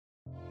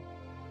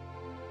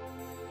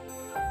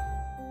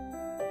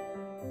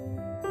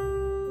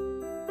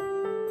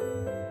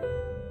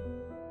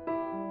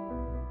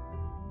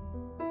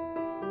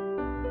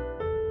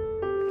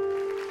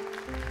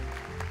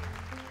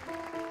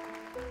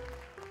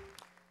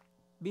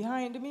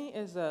Behind me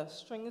is a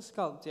string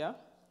sculpture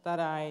that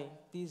I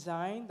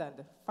designed and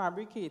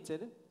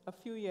fabricated a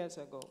few years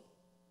ago.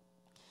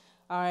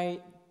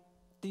 I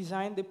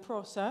designed the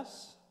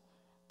process,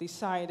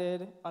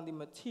 decided on the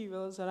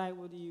materials that I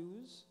would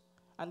use,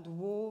 and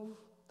wove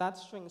that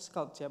string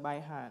sculpture by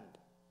hand.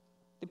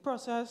 The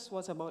process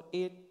was about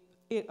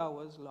eight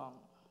hours long.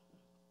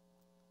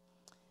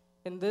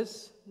 In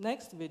this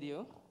next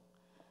video,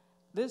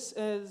 this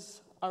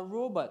is a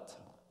robot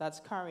that's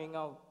carrying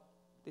out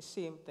the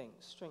same thing,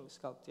 string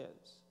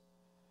sculptures.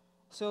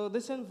 So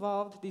this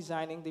involved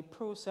designing the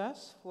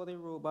process for the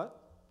robot,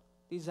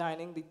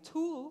 designing the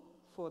tool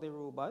for the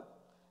robot,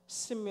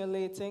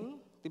 simulating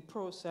the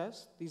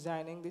process,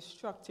 designing the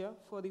structure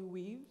for the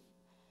weave,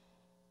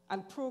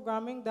 and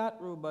programming that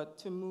robot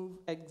to move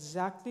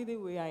exactly the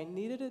way I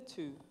needed it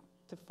to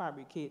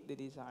fabricate the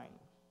design.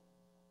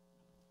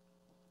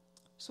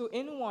 So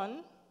in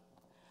one,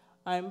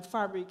 I'm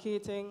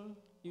fabricating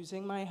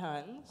using my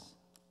hands,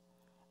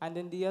 and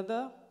in the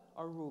other,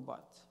 a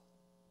robot.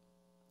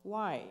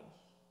 Why?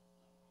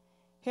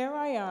 Here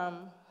I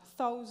am,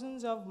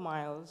 thousands of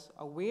miles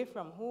away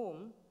from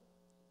home,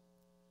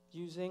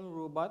 using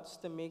robots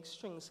to make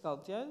string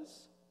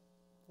sculptures.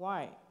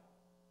 Why?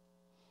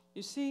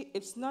 You see,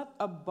 it's not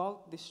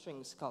about the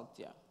string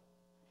sculpture.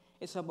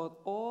 It's about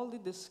all the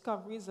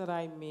discoveries that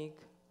I make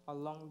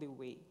along the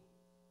way.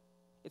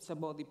 It's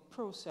about the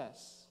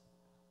process,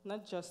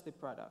 not just the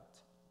product.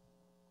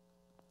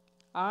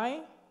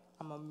 I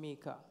am a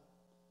maker.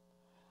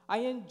 I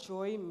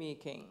enjoy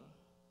making.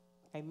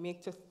 I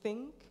make to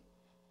think.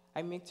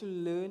 I make to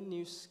learn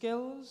new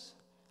skills.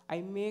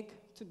 I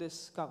make to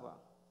discover.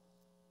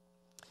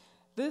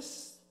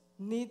 This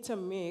need to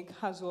make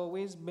has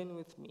always been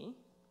with me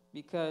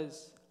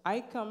because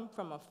I come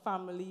from a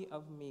family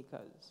of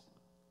makers.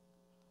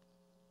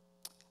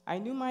 I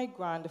knew my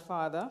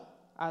grandfather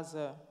as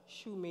a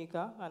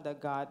shoemaker and a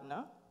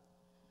gardener.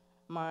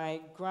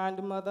 My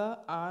grandmother,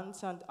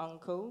 aunts, and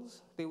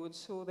uncles, they would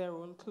sew their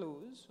own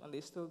clothes, and they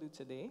still do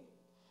today.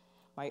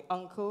 My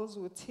uncles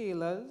were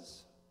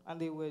tailors, and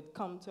they would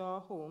come to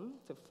our home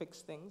to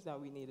fix things that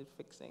we needed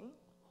fixing.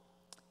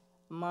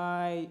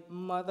 My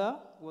mother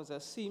was a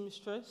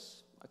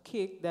seamstress, a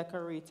cake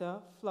decorator,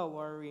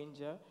 flower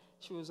arranger.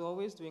 She was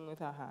always doing with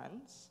her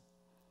hands.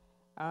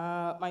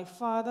 My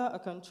father, a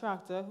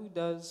contractor who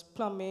does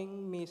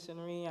plumbing,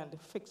 masonry, and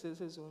fixes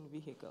his own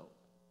vehicle.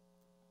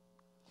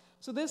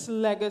 So this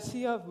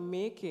legacy of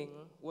making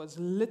was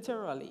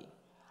literally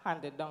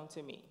handed down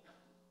to me.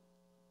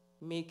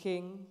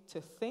 Making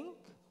to think,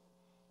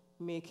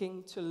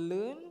 making to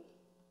learn,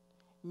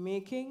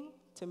 making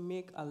to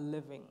make a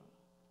living.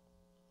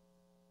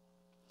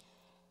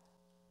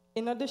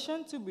 In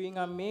addition to being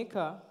a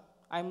maker,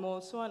 I'm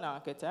also an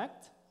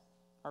architect,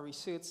 a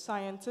research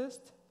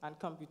scientist, and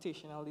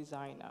computational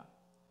designer.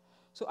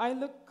 So I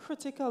look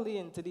critically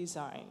into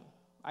design.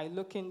 I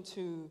look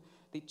into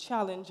the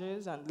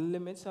challenges and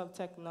limits of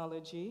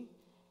technology,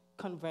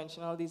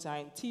 conventional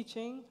design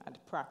teaching, and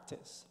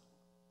practice.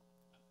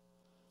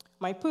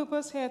 My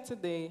purpose here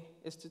today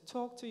is to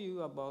talk to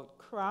you about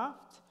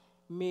craft,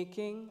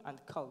 making, and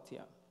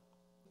culture.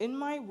 In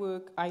my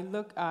work, I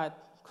look at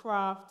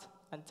craft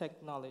and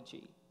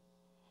technology.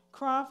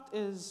 Craft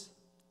is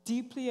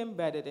deeply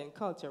embedded in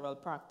cultural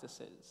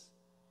practices,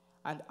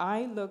 and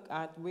I look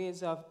at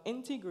ways of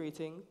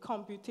integrating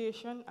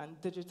computation and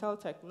digital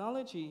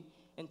technology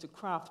into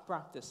craft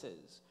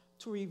practices,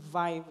 to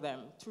revive them,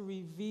 to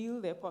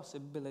reveal their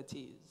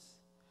possibilities.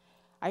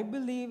 I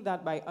believe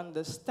that by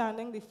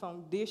understanding the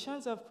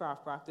foundations of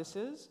craft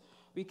practices,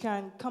 we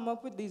can come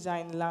up with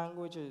design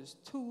languages,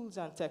 tools,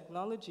 and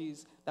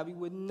technologies that we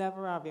would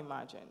never have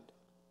imagined.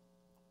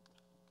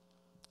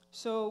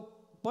 So,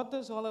 what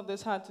does all of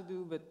this have to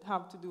do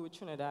with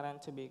Trinidad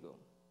and Tobago?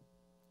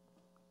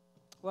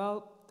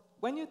 Well,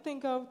 when you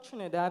think of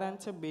Trinidad and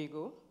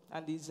Tobago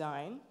and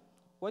design,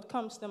 what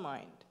comes to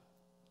mind?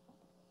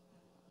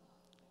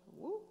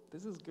 Woo,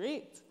 this is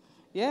great.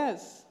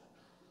 Yes,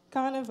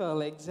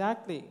 Carnival,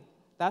 exactly.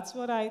 That's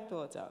what I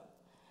thought of.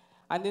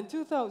 And in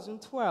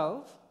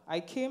 2012, I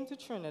came to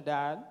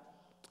Trinidad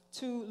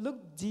to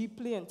look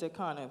deeply into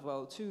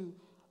Carnival, to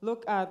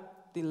look at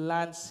the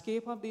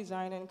landscape of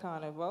design in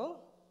Carnival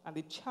and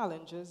the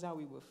challenges that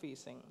we were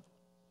facing.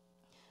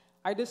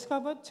 I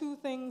discovered two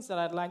things that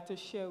I'd like to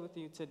share with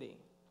you today.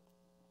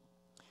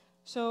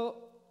 So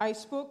I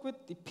spoke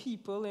with the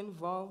people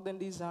involved in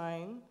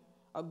design,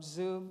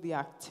 observed the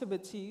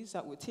activities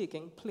that were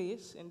taking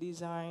place in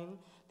design,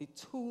 the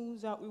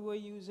tools that we were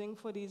using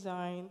for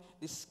design,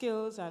 the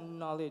skills and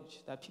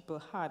knowledge that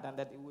people had and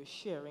that they were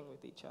sharing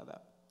with each other.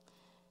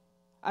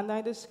 And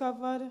I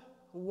discovered,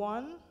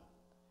 one,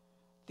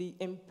 the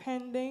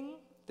impending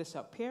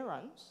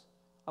disappearance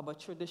of a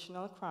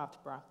traditional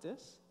craft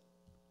practice,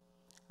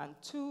 and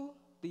two,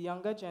 the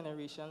younger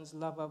generation's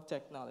love of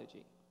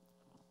technology.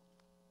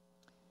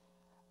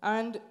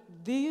 And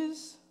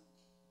these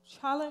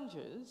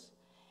challenges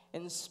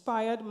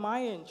inspired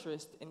my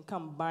interest in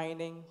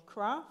combining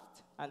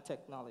craft and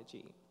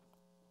technology.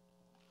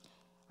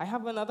 I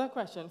have another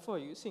question for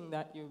you, seeing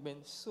that you've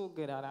been so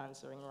good at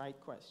answering right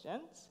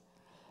questions.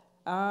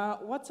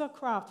 What's a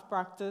craft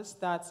practice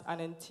that's an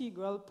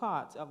integral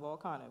part of our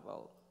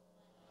carnival?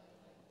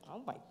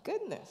 Oh my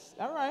goodness,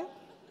 all right.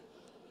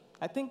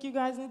 I think you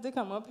guys need to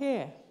come up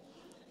here.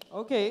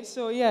 Okay,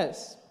 so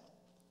yes,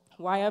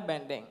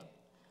 wirebending.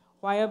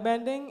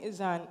 Wirebending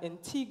is an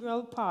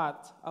integral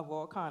part of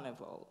our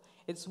carnival.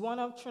 It's one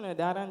of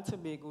Trinidad and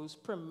Tobago's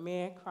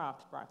premier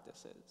craft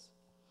practices.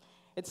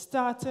 It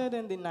started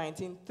in the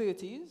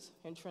 1930s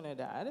in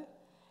Trinidad,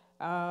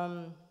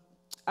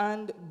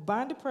 and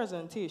band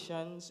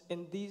presentations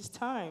in these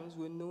times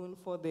were known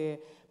for their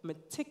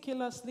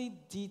meticulously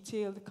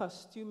detailed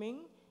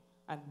costuming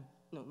and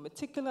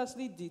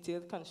meticulously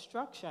detailed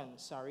construction,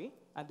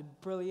 and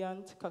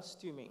brilliant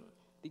costuming,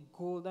 the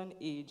golden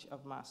age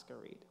of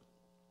masquerade.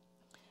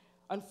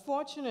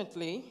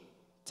 Unfortunately,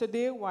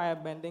 today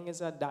wirebending is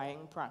a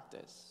dying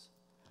practice.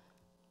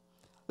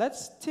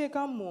 Let's take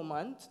a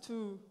moment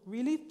to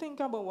really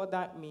think about what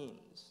that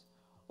means.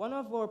 One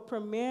of our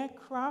premier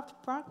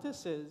craft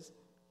practices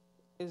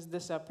is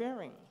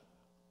disappearing.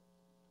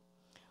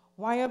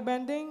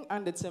 Wirebending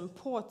and its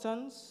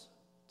importance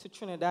to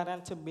Trinidad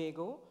and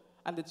Tobago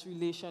and its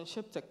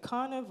relationship to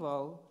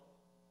Carnival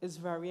is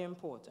very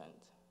important.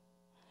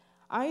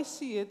 I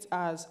see it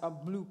as a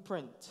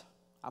blueprint,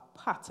 a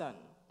pattern,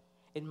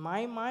 in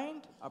my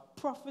mind, a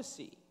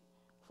prophecy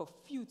for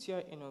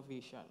future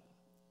innovation.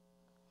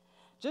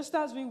 Just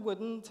as we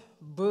wouldn't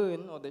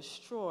burn or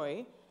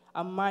destroy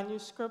a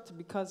manuscript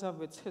because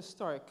of its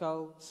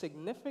historical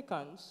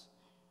significance,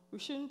 we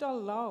shouldn't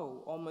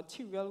allow our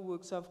material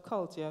works of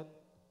culture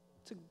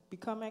to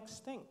become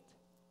extinct.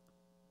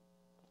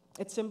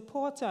 It's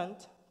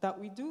important that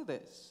we do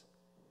this.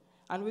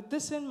 And with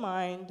this in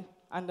mind,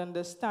 and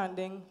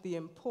understanding the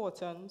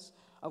importance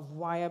of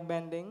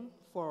wirebending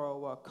for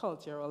our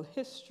cultural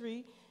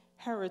history,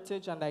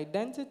 heritage, and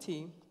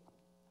identity,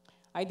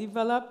 I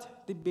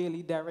developed the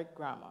Bailey-Derrick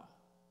grammar,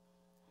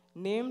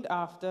 named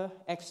after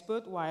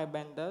expert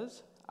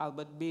wirebenders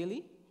Albert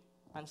Bailey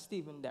and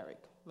Stephen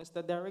Derrick.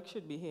 Mr. Derrick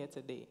should be here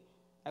today.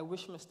 I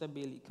wish Mr.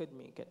 Bailey could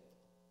make it.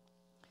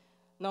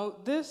 Now,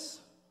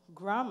 this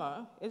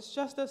grammar is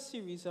just a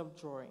series of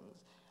drawings.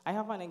 I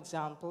have an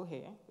example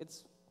here.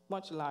 It's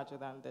much larger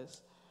than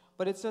this.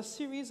 But it's a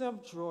series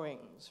of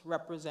drawings,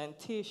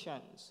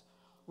 representations,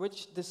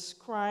 which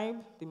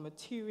describe the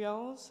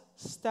materials,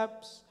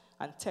 steps,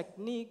 and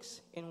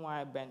techniques in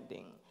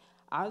wirebending,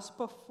 as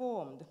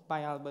performed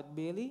by Albert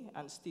Bailey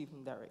and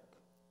Stephen Derrick.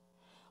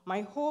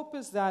 My hope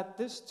is that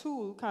this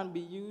tool can be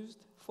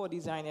used for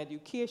design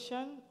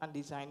education and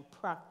design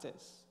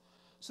practice,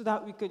 so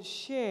that we could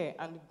share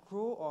and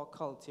grow our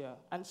culture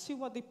and see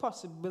what the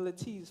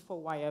possibilities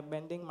for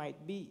wirebending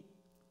might be,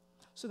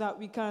 so that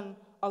we can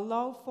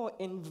allow for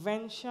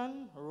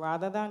invention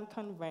rather than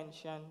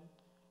convention,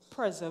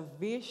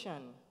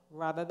 preservation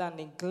rather than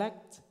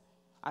neglect,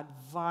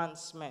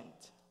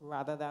 advancement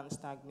rather than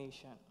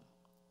stagnation.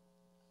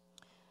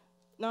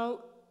 Now,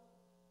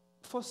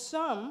 for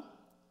some,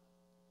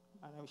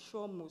 and I'm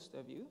sure most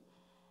of you,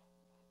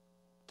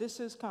 this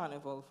is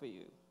Carnival for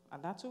you,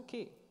 and that's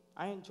okay.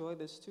 I enjoy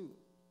this too.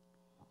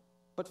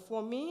 But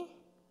for me,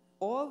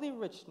 all the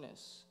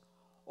richness,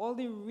 all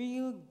the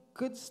real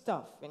good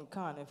stuff in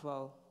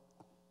Carnival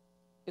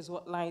is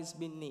what lies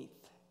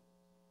beneath.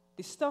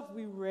 The stuff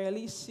we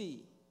rarely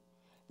see,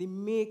 the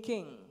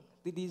making,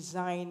 the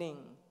designing,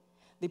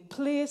 the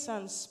place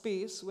and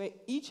space where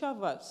each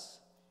of us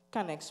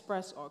can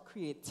express our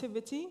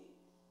creativity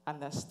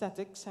and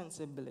aesthetic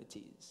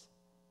sensibilities,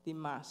 the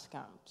mass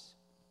camps.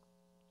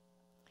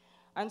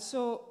 And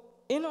so,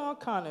 in our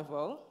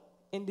carnival,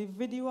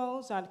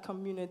 individuals and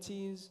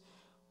communities,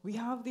 we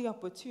have the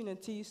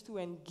opportunities to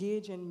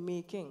engage in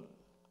making,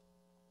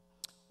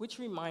 which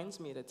reminds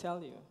me to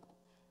tell you,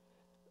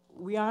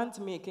 we aren't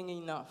making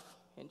enough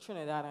in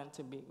Trinidad and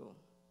Tobago.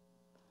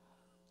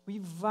 We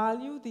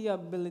value the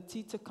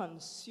ability to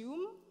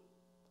consume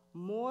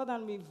more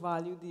than we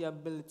value the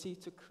ability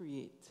to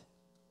create.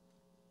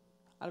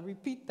 I'll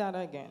repeat that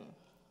again.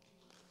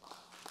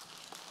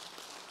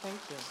 Thank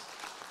you.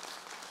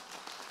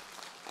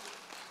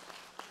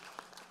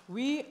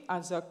 We,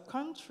 as a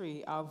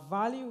country, are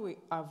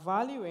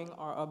valuing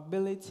our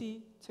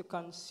ability to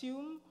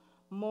consume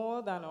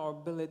more than our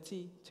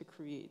ability to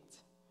create.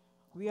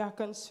 We are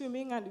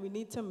consuming and we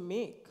need to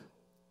make.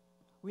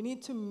 We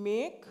need to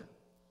make,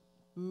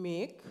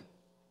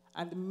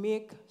 and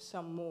make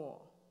some more.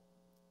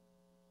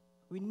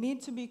 We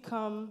need to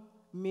become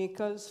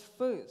makers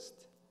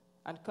first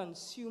and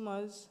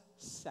consumers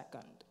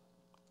second.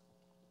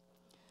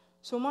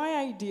 So my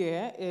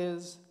idea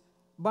is,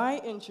 by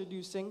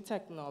introducing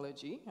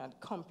technology and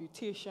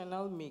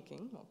computational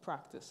making or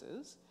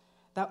practices,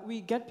 that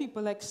we get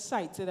people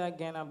excited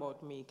again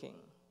about making.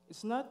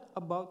 It's not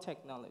about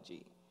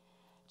technology.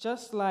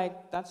 Just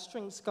like that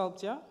string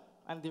sculpture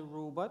and the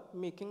robot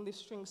making the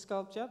string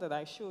sculpture that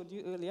I showed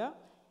you earlier,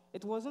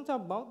 it wasn't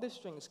about the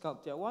string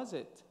sculpture, was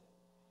it?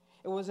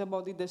 It was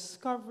about the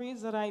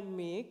discoveries that I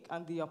make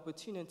and the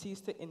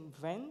opportunities to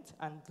invent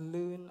and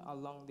learn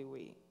along the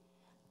way.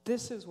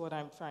 This is what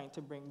I'm trying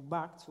to bring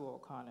back to our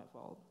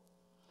carnival.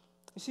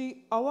 You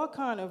see, our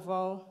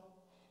carnival,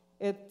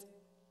 it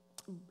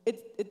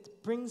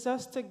brings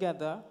us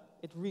together,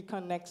 it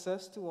reconnects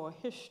us to our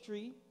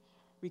history,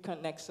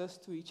 reconnects us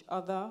to each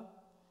other,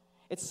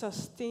 it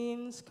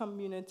sustains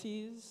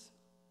communities,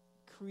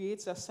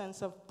 creates a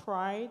sense of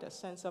pride, a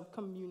sense of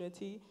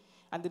community,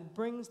 and it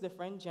brings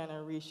different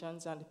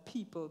generations and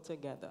people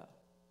together.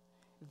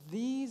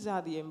 These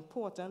are the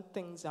important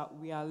things that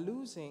we are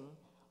losing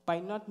by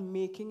not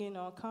making in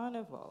our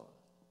carnival.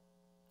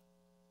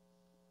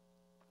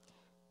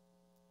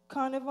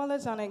 Carnival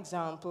is an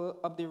example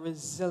of the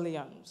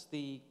resilience,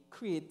 the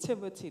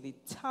creativity, the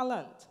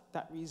talent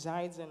that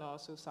resides in our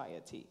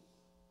society.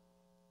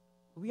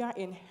 We are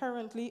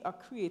inherently a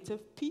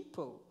creative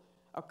people,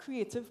 a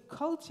creative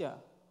culture.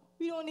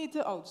 We don't need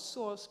to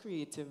outsource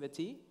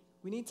creativity.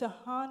 We need to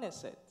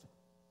harness it.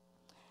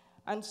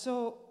 And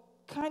so,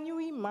 can you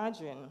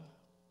imagine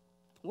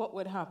what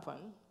would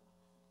happen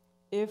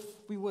if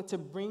we were to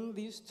bring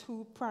these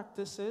two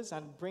practices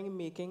and bring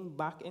making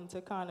back into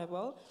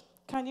carnival?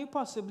 Can you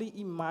possibly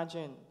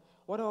imagine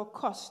what our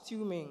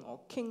costuming or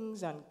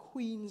kings and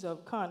queens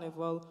of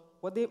carnival,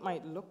 what they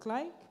might look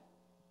like?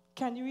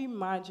 Can you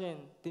imagine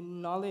the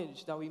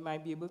knowledge that we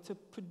might be able to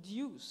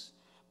produce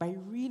by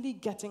really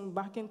getting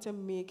back into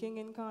making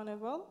in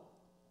carnival?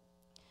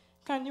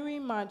 Can you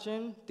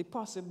imagine the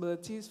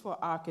possibilities for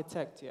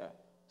architecture,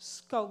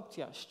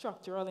 sculpture,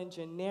 structural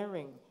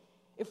engineering,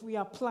 if we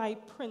apply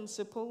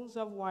principles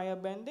of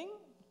wirebending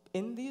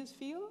in these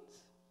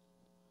fields?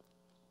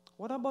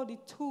 What about the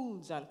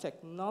tools and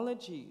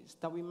technologies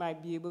that we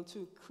might be able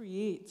to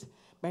create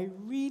by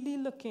really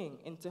looking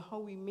into how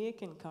we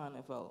make in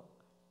carnival?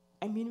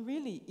 I mean,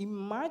 really,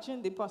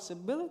 imagine the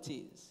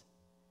possibilities.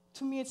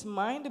 To me, it's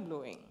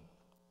mind-blowing.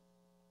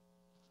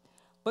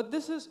 But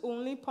this is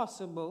only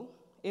possible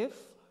if,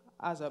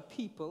 as a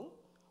people,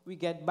 we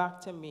get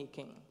back to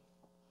making.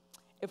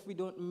 If we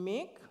don't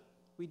make,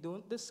 we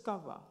don't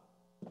discover.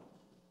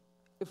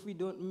 If we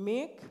don't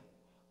make,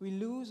 we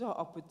lose our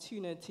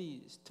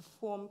opportunities to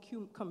form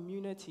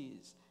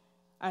communities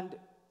and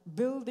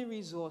build the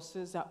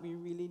resources that we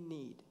really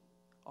need,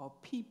 our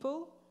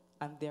people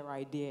and their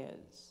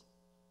ideas.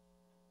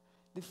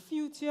 The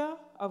future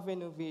of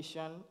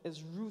innovation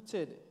is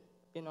rooted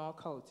in our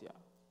culture.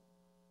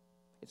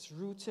 It's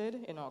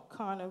rooted in our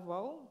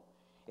carnival.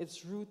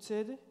 It's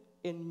rooted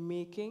in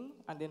making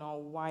and in our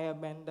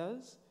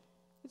wirebenders.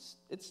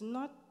 It's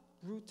not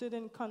rooted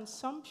in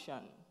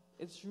consumption.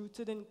 It's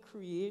rooted in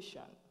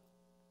creation.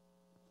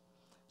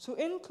 So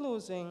in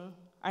closing,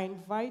 I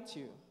invite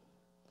you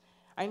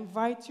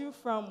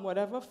from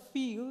whatever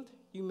field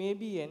you may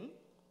be in,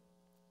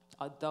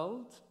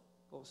 adult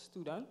or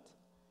student,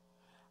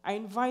 I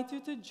invite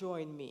you to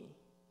join me.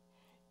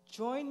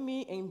 Join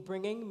me in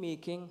bringing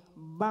making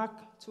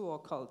back to our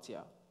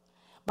culture,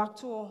 back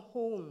to our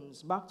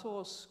homes, back to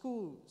our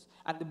schools,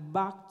 and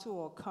back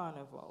to our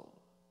carnival.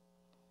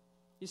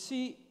 You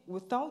see,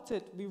 without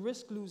it, we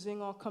risk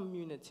losing our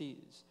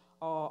communities,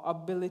 our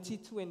ability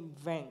to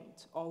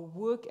invent, our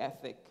work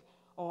ethic,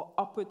 our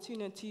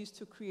opportunities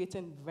to create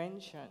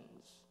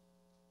inventions.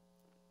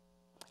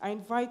 I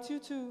invite you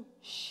to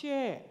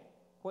share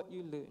what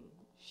you learn.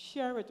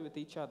 Share it with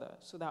each other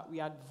so that we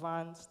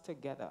advance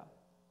together.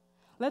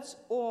 Let's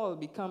all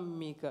become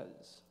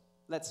makers.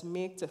 Let's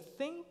make to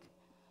think.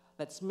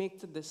 Let's make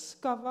to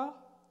discover.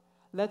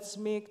 Let's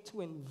make to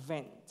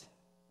invent.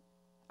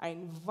 I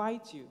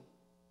invite you.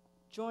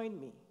 Join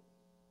me.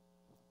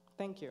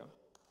 Thank you.